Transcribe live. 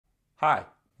Hi,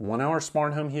 1 Hour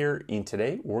Smart Home here, and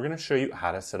today we're going to show you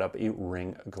how to set up a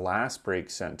Ring glass break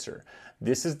sensor.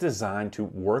 This is designed to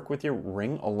work with your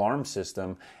Ring alarm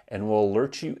system and will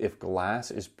alert you if glass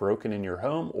is broken in your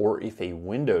home or if a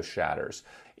window shatters.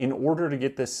 In order to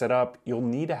get this set up, you'll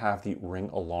need to have the Ring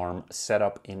alarm set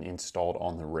up and installed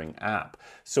on the Ring app.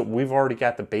 So we've already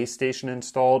got the base station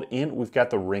installed and we've got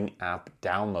the Ring app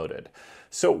downloaded.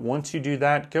 So once you do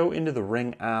that, go into the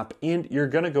Ring app and you're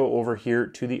going to go over here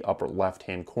to the upper left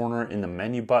hand corner in the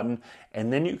menu button,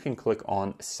 and then you can click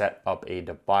on Set Up a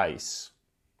Device.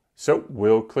 So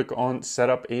we'll click on Set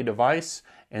Up a Device,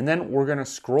 and then we're going to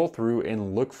scroll through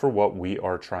and look for what we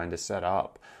are trying to set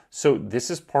up. So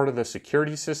this is part of the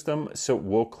security system, so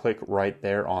we'll click right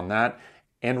there on that.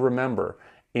 And remember,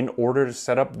 in order to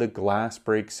set up the glass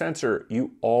break sensor,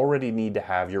 you already need to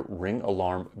have your Ring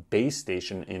alarm base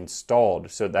station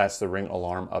installed. So that's the Ring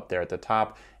alarm up there at the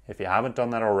top. If you haven't done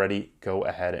that already, go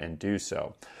ahead and do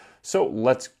so. So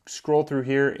let's scroll through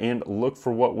here and look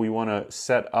for what we want to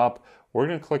set up. We're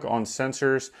going to click on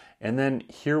sensors, and then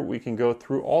here we can go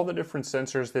through all the different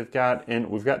sensors they've got, and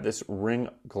we've got this Ring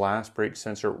glass break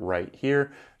sensor right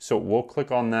here. So we'll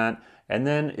click on that, and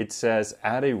then it says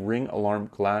add a Ring alarm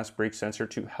glass break sensor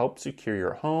to help secure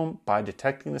your home by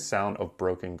detecting the sound of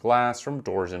broken glass from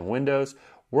doors and windows.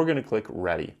 We're going to click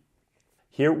ready.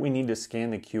 Here we need to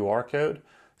scan the QR code.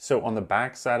 So on the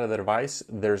back side of the device,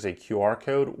 there's a QR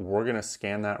code. We're going to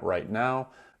scan that right now.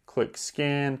 Click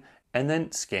scan, and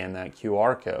then scan that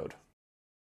QR code.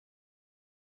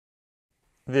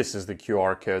 This is the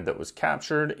QR code that was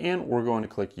captured, and we're going to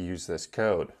click use this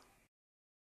code.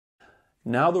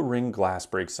 Now the Ring glass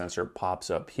break sensor pops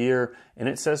up here, and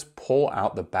it says pull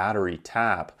out the battery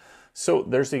tab. So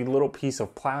there's a little piece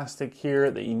of plastic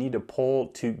here that you need to pull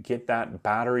to get that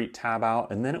battery tab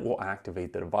out, and then it will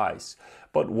activate the device.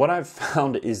 But what I've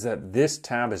found is that this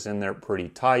tab is in there pretty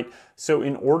tight. So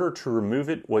in order to remove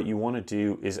it, what you want to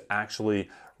do is actually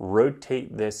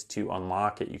rotate this to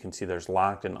unlock it. You can see there's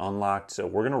locked and unlocked. So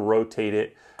we're going to rotate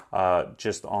it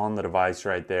just on the device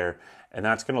right there. And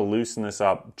that's going to loosen this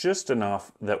up just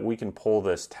enough that we can pull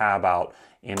this tab out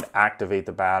and activate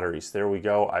the batteries. There we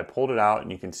go. I pulled it out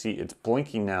and you can see it's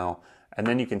blinking now. And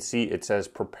then you can see it says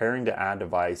preparing to add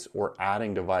device or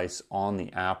adding device on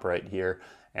the app right here.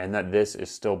 And that this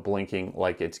is still blinking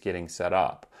like it's getting set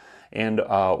up. And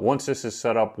once this is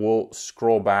set up, we'll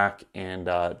scroll back and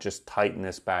just tighten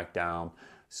this back down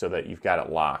so that you've got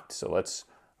it locked. So let's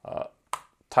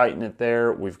tighten it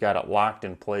there. We've got it locked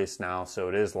in place now, so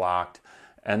it is locked.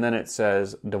 And then it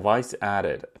says device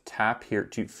added. Tap here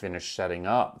to finish setting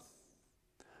up.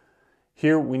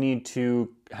 Here we need to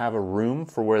have a room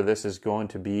for where this is going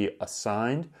to be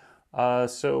assigned.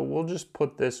 So we'll just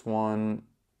put this one,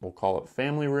 we'll call it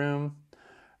family room.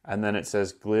 And then it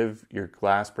says give your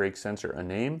glass break sensor a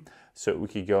name. So we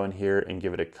could go in here and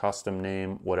give it a custom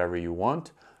name, whatever you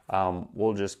want.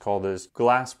 We'll just call this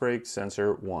glass break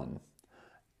sensor 1.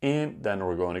 And then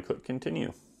we're going to click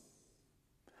continue.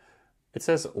 It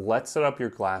says let's set up your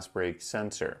glass break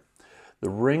sensor. The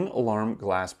Ring alarm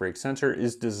glass break sensor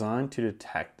is designed to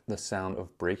detect the sound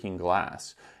of breaking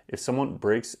glass. If someone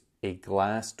breaks a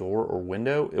glass door or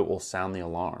window, it will sound the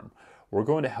alarm. We're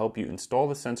going to help you install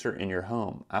the sensor in your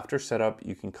home. After setup,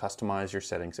 you can customize your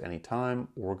settings anytime.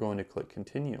 We're going to click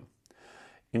continue.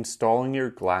 Installing your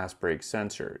glass break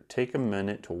sensor. Take a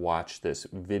minute to watch this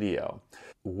video.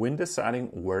 When deciding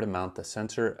where to mount the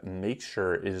sensor, make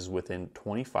sure it is within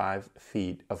 25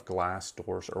 feet of glass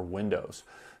doors or windows.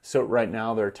 So right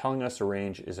now they're telling us the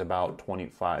range is about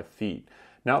 25 feet.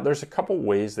 Now there's a couple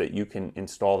ways that you can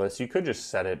install this. You could just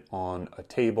set it on a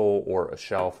table or a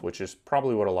shelf, which is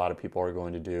probably what a lot of people are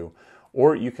going to do.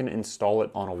 Or you can install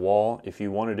it on a wall. If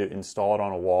you wanted to install it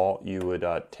on a wall, you would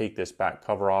take this back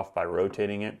cover off by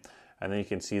rotating it. And then you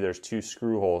can see there's 2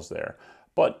 screw holes there.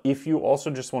 But if you also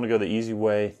just want to go the easy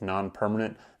way,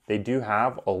 non-permanent, they do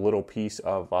have a little piece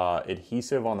of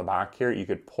adhesive on the back here. You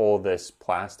could pull this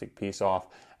plastic piece off,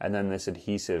 and then this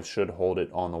adhesive should hold it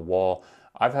on the wall.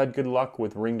 I've had good luck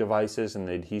with Ring devices and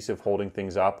the adhesive holding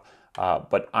things up,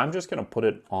 but I'm just going to put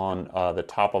it on the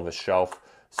top of a shelf.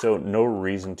 So no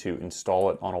reason to install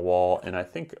it on a wall, and I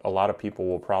think a lot of people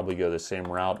will probably go the same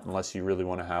route unless you really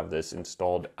want to have this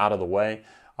installed out of the way.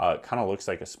 It kind of looks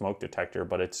like a smoke detector,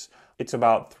 but it's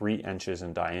about 3 inches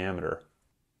in diameter.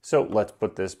 So let's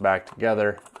put this back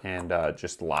together and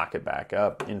just lock it back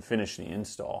up and finish the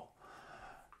install.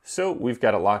 So we've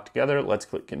got it locked together. Let's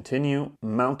click continue.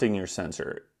 Mounting your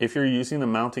sensor. If you're using the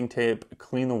mounting tape,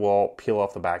 clean the wall, peel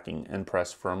off the backing, and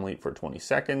press firmly for 20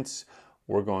 seconds.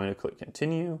 We're going to click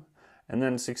continue, and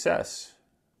then success.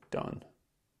 Done.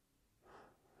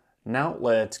 Now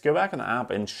let's go back in the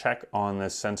app and check on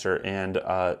this sensor and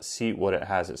see what it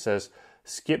has. It says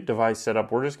skip device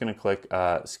setup. We're just going to click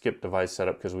skip device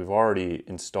setup because we've already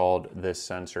installed this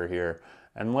sensor here.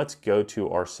 And let's go to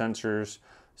our sensors.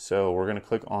 So we're going to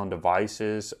click on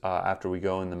devices after we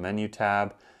go in the menu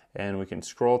tab, and we can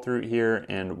scroll through here.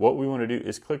 And what we want to do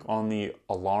is click on the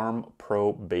Alarm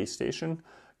Pro base station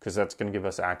because that's going to give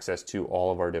us access to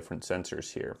all of our different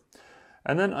sensors here.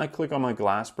 And then I click on my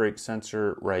glass break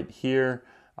sensor right here.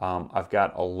 I've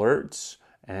got alerts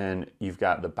and you've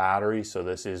got the battery. So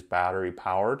this is battery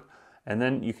powered. And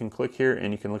then you can click here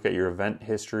and you can look at your event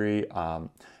history.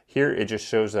 Here it just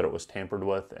shows that it was tampered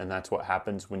with, and that's what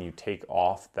happens when you take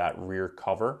off that rear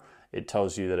cover. It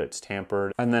tells you that it's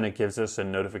tampered, and then it gives us a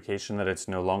notification that it's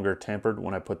no longer tampered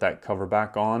when I put that cover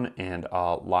back on and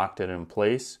locked it in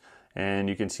place. And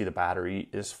you can see the battery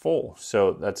is full.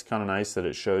 So that's kind of nice that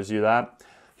it shows you that.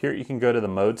 Here you can go to the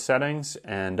mode settings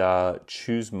and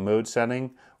choose mode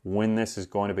setting when this is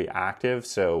going to be active.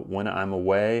 So when I'm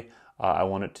away, I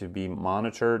want it to be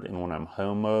monitored, and when I'm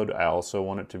home mode, I also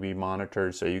want it to be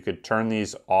monitored. So you could turn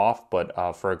these off,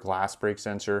 but for a glass break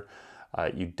sensor,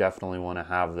 you definitely want to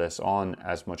have this on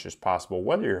as much as possible,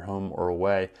 whether you're home or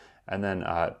away. And then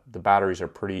the batteries are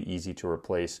pretty easy to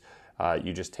replace.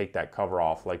 You just take that cover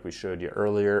off like we showed you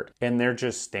earlier, and they're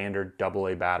just standard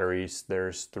AA batteries.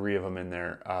 There's 3 of them in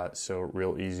there, so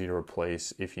real easy to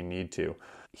replace if you need to.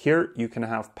 Here you can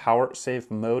have power save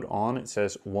mode on. It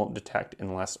says won't detect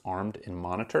unless armed and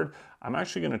monitored. I'm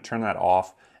actually going to turn that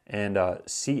off and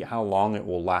see how long it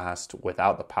will last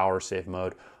without the power save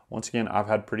mode. Once again, I've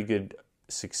had pretty good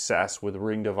success with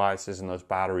Ring devices, and those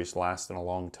batteries last in a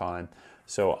long time.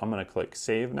 So I'm going to click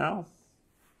save now.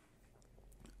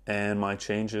 And my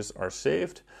changes are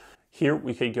saved. Here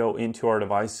we could go into our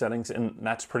device settings, and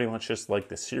that's pretty much just like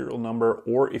the serial number,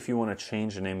 or if you want to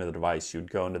change the name of the device,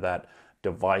 you'd go into that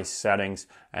device settings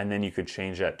and then you could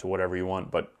change that to whatever you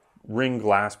want. But Ring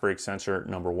glass break sensor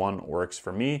number 1 works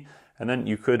for me. And then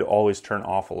you could always turn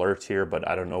off alerts here, but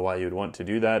I don't know why you'd want to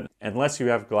do that unless you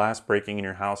have glass breaking in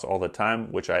your house all the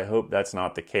time, which I hope that's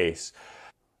not the case.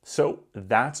 So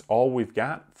that's all we've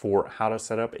got for how to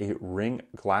set up a Ring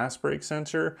glass break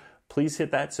sensor. Please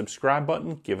hit that subscribe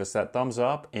button, give us that thumbs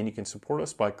up, and you can support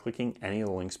us by clicking any of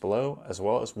the links below, as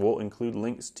well as we'll include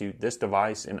links to this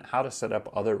device and how to set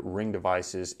up other Ring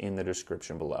devices in the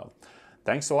description below.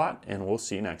 Thanks a lot, and we'll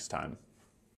see you next time.